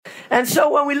And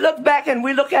so when we look back and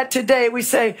we look at today, we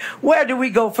say, where do we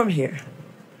go from here?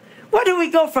 Where do we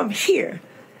go from here?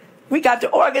 We got to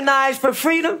organize for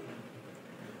freedom.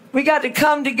 We got to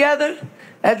come together.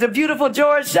 As the beautiful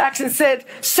George Jackson said,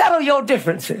 settle your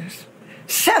differences.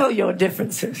 Settle your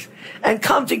differences and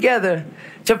come together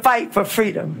to fight for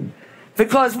freedom.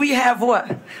 Because we have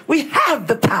what? We have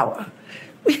the power.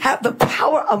 We have the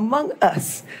power among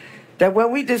us that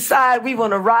when we decide we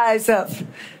want to rise up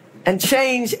and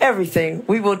change everything,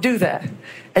 we will do that.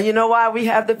 And you know why we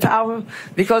have the power?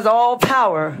 Because all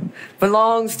power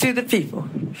belongs to the people.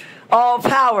 All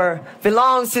power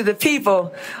belongs to the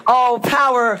people. All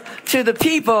power to the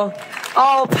people.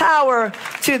 All power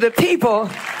to the people.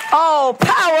 All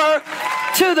power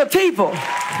to the people.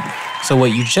 So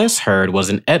what you just heard was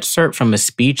an excerpt from a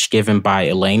speech given by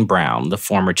Elaine Brown, the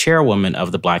former chairwoman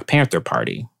of the Black Panther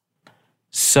Party.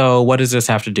 So what does this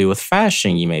have to do with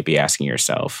fashion, you may be asking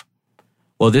yourself?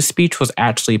 Well, this speech was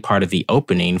actually part of the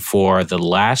opening for the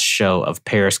last show of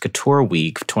Paris Couture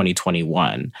Week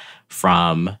 2021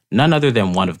 from none other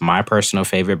than one of my personal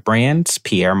favorite brands,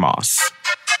 Pyer Moss.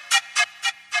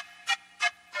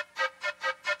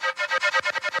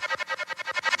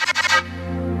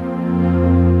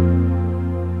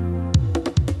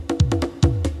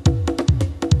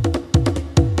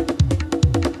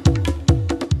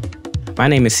 My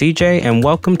name is CJ, and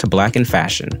welcome to Black in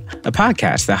Fashion, a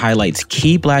podcast that highlights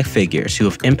key Black figures who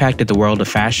have impacted the world of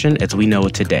fashion as we know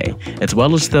it today, as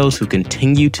well as those who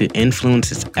continue to influence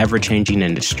this ever-changing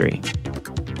industry.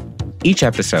 Each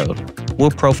episode, we'll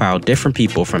profile different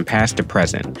people from past to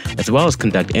present, as well as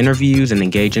conduct interviews and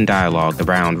engage in dialogue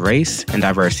around race and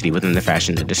diversity within the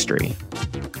fashion industry.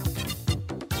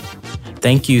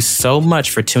 Thank you so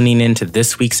much for tuning in to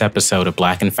this week's episode of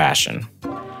Black in Fashion.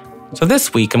 So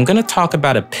this week, I'm going to talk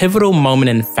about a pivotal moment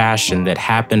in fashion that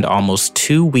happened almost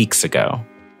 2 weeks ago.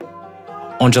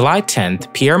 On July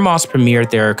 10th, Pyer Moss premiered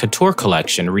their couture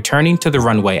collection, returning to the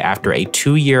runway after a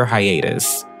 2-year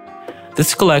hiatus.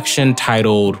 This collection,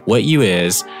 titled What You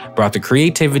Is, brought the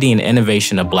creativity and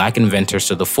innovation of Black inventors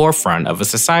to the forefront of a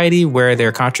society where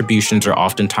their contributions are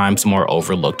oftentimes more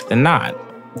overlooked than not.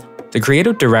 The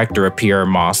creative director of Pyer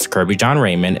Moss, Kirby John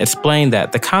Raymond, explained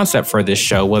that the concept for this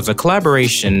show was a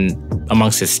collaboration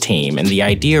amongst his team, and the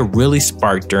idea really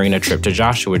sparked during a trip to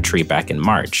Joshua Tree back in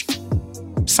March.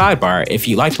 Sidebar, if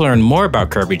you'd like to learn more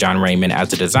about Kirby John Raymond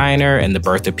as a designer and the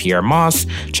birth of Pyer Moss,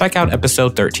 check out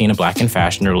episode 13 of Black in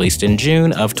Fashion, released in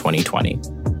June of 2020.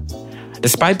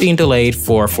 Despite being delayed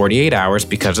for 48 hours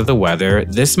because of the weather,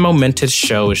 this momentous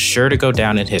show is sure to go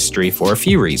down in history for a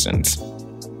few reasons.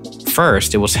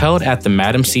 First, it was held at the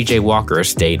Madam C.J. Walker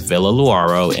Estate, Villa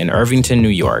Luaro in Irvington, New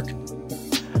York.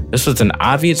 This was an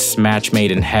obvious match made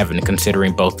in heaven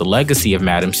considering both the legacy of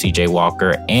Madam C.J.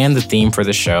 Walker and the theme for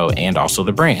the show and also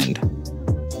the brand.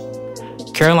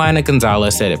 Carolina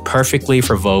Gonzalez said it perfectly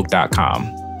for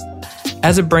Vogue.com.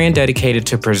 As a brand dedicated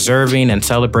to preserving and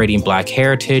celebrating Black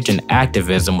heritage and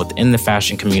activism within the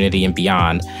fashion community and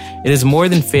beyond, it is more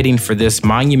than fitting for this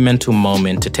monumental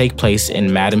moment to take place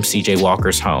in Madam C.J.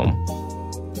 Walker's home.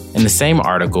 In the same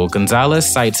article, Gonzalez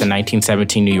cites a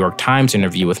 1917 New York Times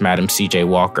interview with Madam C.J.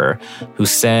 Walker, who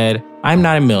said, "I'm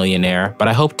not a millionaire, but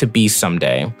I hope to be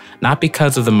someday, not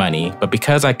because of the money, but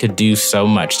because I could do so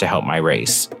much to help my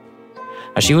race."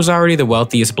 As she was already the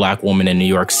wealthiest Black woman in New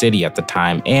York City at the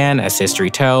time and, as history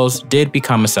tells, did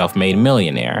become a self-made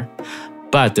millionaire.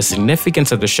 But the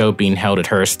significance of the show being held at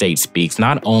her estate speaks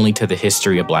not only to the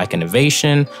history of Black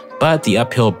innovation, but the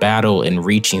uphill battle in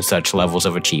reaching such levels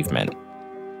of achievement.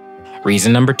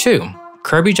 Reason number 2.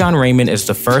 Kirby John Raymond is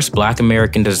the first Black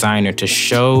American designer to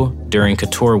show during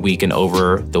Couture Week in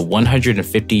over the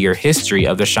 150-year history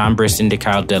of the Chambre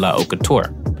Syndicale de la Haute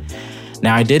Couture.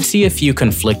 Now, I did see a few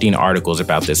conflicting articles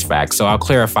about this fact, so I'll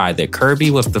clarify that Kirby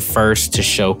was the first to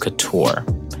show couture.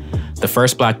 The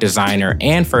first Black designer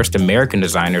and first American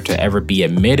designer to ever be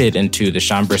admitted into the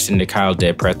Chambre Syndicale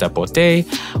de Prêt-à-Porter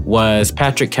was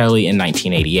Patrick Kelly in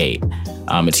 1988.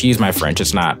 Excuse my French,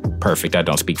 it's not perfect, I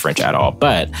don't speak French at all,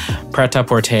 but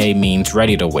Prêt-à-Porter means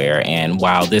ready to wear, and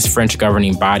while this French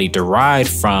governing body derived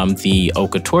from the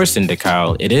Haute Couture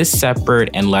Syndicale, it is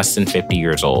separate and less than 50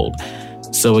 years old.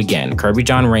 So again, Kirby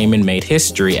John Raymond made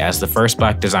history as the first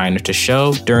Black designer to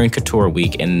show during Couture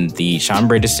Week in the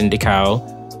Chambre de Syndicale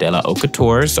de la Haute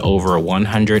Couture's over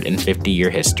 150-year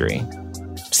history,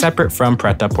 separate from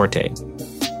Prêt-à-Porter.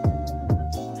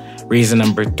 Reason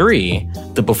number 3,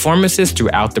 the performances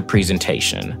throughout the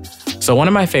presentation. So one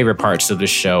of my favorite parts of the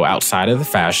show outside of the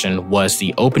fashion was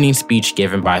the opening speech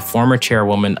given by former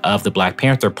chairwoman of the Black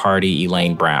Panther Party,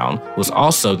 Elaine Brown, who was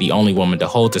also the only woman to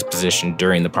hold this position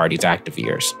during the party's active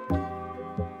years.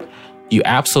 You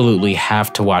absolutely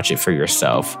have to watch it for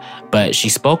yourself. But she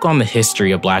spoke on the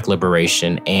history of Black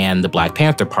liberation and the Black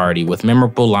Panther Party with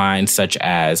memorable lines such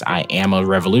as, "I am a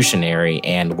revolutionary,"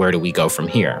 and "Where do we go from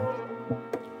here?"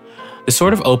 The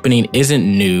sort of opening isn't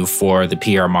new for the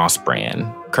Pyer Moss brand.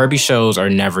 Kirby shows are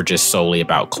never just solely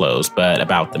about clothes, but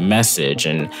about the message,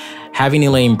 and having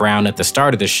Elaine Brown at the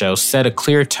start of the show set a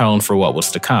clear tone for what was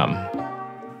to come.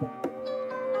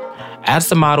 As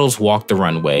the models walked the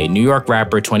runway, New York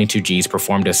rapper 22G's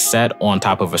performed a set on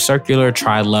top of a circular,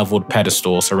 tri-leveled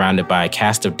pedestal surrounded by a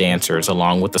cast of dancers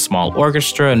along with a small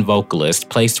orchestra and vocalist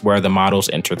placed where the models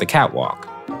entered the catwalk.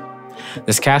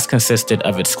 This cast consisted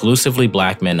of exclusively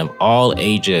Black men of all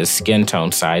ages, skin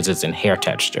tone sizes, and hair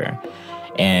texture.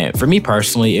 And for me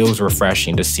personally, it was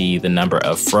refreshing to see the number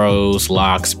of fros,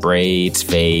 locks, braids,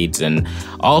 fades, and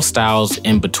all styles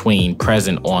in between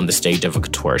present on the stage of a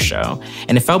couture show.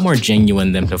 And it felt more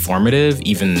genuine than performative,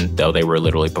 even though they were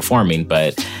literally performing.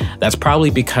 But that's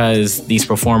probably because these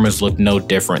performers looked no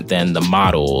different than the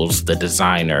models, the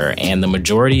designer, and the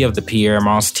majority of the Pyer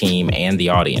Moss team and the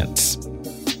audience.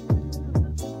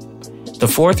 The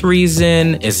fourth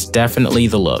reason is definitely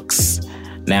the looks.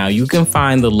 Now, you can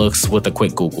find the looks with a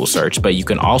quick Google search, but you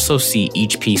can also see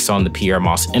each piece on the Pyer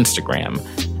Moss Instagram.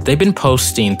 They've been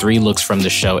posting 3 looks from the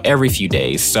show every few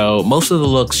days, so most of the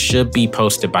looks should be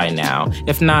posted by now,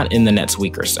 if not in the next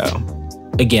week or so.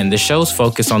 Again, the show's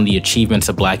focus on the achievements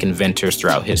of Black inventors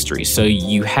throughout history, so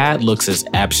you had looks as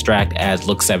abstract as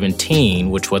Look 17,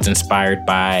 which was inspired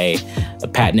by the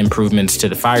patent improvements to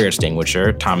the fire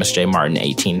extinguisher, Thomas J. Martin,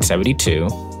 1872,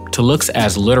 to looks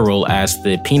as literal as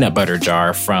the peanut butter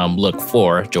jar from Look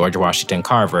 4, George Washington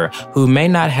Carver, who may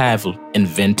not have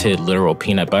invented literal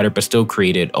peanut butter, but still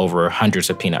created over hundreds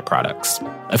of peanut products.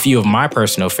 A few of my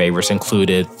personal favorites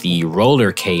included the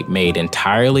roller cape made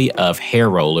entirely of hair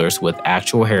rollers with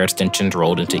actual hair extensions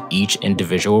rolled into each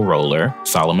individual roller,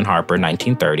 Solomon Harper,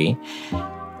 1930.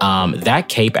 That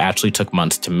cape actually took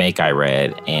months to make, I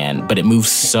read, but it moved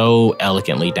so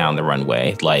elegantly down the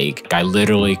runway. Like, I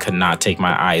literally could not take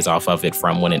my eyes off of it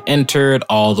from when it entered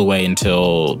all the way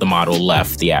until the model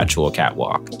left the actual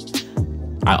catwalk.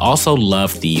 I also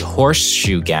loved the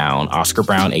horseshoe gown, Oscar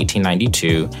Brown,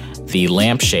 1892, the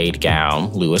lampshade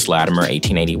gown, Lewis Latimer,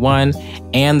 1881,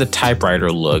 and the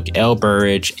typewriter look, L.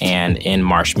 Burridge and N.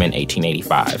 Marshman,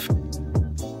 1885.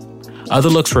 Other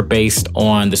looks were based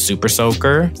on the Super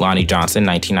Soaker, Lonnie Johnson,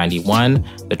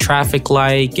 1991, the Traffic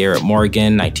Light, Garrett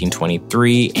Morgan,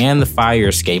 1923, and the Fire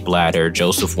Escape Ladder,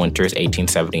 Joseph Winters,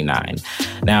 1879.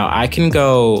 Now, I can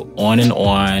go on and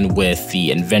on with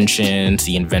the inventions,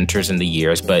 the inventors, and the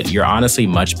years, but you're honestly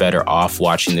much better off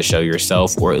watching the show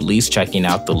yourself or at least checking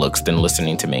out the looks than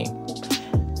listening to me.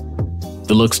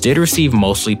 The looks did receive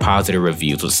mostly positive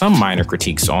reviews with some minor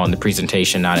critiques on the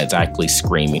presentation not exactly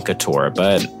screaming couture,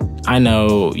 but I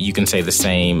know you can say the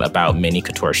same about many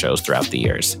couture shows throughout the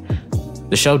years.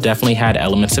 The show definitely had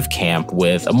elements of camp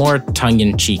with a more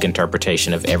tongue-in-cheek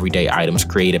interpretation of everyday items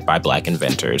created by Black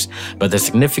inventors, but the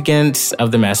significance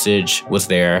of the message was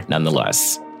there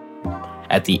nonetheless.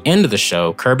 At the end of the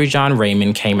show, Kirby John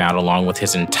Raymond came out along with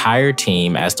his entire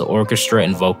team as the orchestra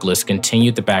and vocalist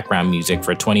continued the background music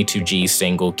for 22G's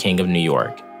single King of New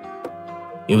York.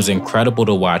 It was incredible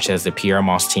to watch as the Pyer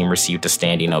Moss team received a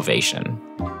standing ovation.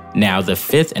 Now, the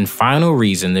fifth and final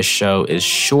reason this show is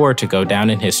sure to go down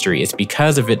in history is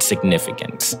because of its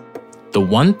significance. The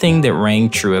one thing that rang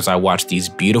true as I watched these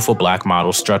beautiful Black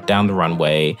models strut down the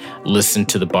runway, listened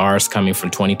to the bars coming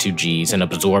from 22G's, and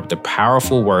absorbed the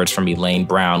powerful words from Elaine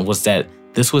Brown was that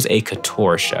this was a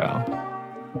couture show.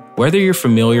 Whether you're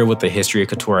familiar with the history of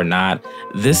couture or not,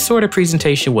 this sort of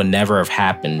presentation would never have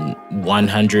happened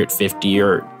 150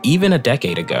 or even a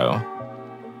decade ago.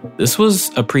 This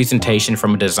was a presentation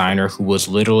from a designer who was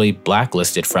literally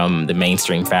blacklisted from the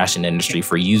mainstream fashion industry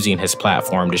for using his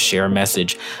platform to share a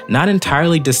message not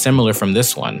entirely dissimilar from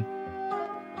this one.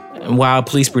 And while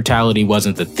police brutality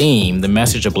wasn't the theme, the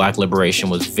message of Black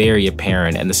liberation was very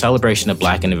apparent, and the celebration of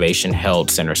Black innovation held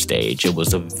center stage. It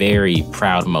was a very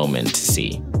proud moment to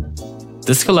see.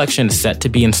 This collection is set to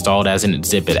be installed as an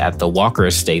exhibit at the Walker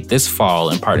Estate this fall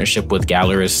in partnership with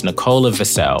gallerist Nicola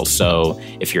Vassell. So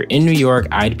if you're in New York,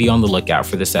 I'd be on the lookout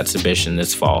for this exhibition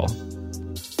this fall.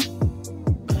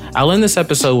 I'll end this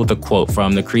episode with a quote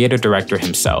from the creator-director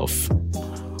himself.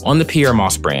 On the Pyer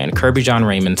Moss brand, Kirby John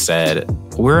Raymond said,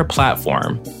 "We're a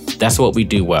platform. That's what we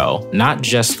do well. Not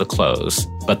just the clothes,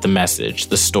 but the message,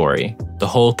 the story, the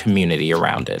whole community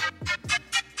around it."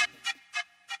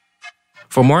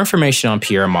 For more information on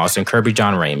Pyer Moss and Kirby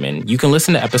John Raymond, you can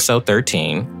listen to episode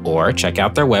 13 or check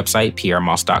out their website,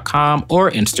 pyermoss.com, or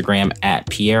Instagram at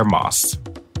Pyer Moss.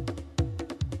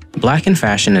 Black in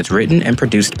Fashion is written and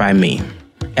produced by me,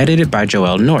 edited by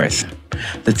Joel North.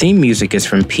 The theme music is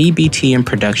from PBT and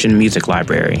Production Music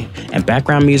Library, and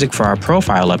background music for our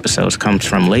profile episodes comes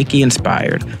from Lakey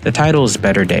Inspired. The title is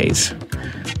Better Days.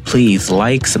 Please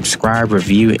like, subscribe,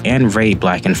 review, and rate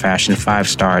Black in Fashion 5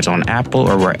 stars on Apple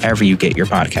or wherever you get your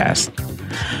podcasts.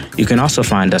 You can also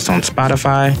find us on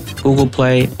Spotify, Google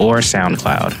Play, or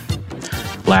SoundCloud.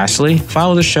 Lastly,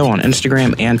 follow the show on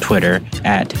Instagram and Twitter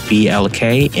at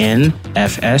BLKNFSHN.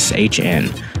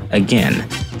 Again,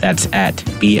 that's at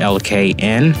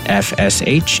BLKNFSHN,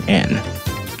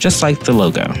 just like the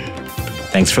logo.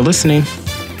 Thanks for listening.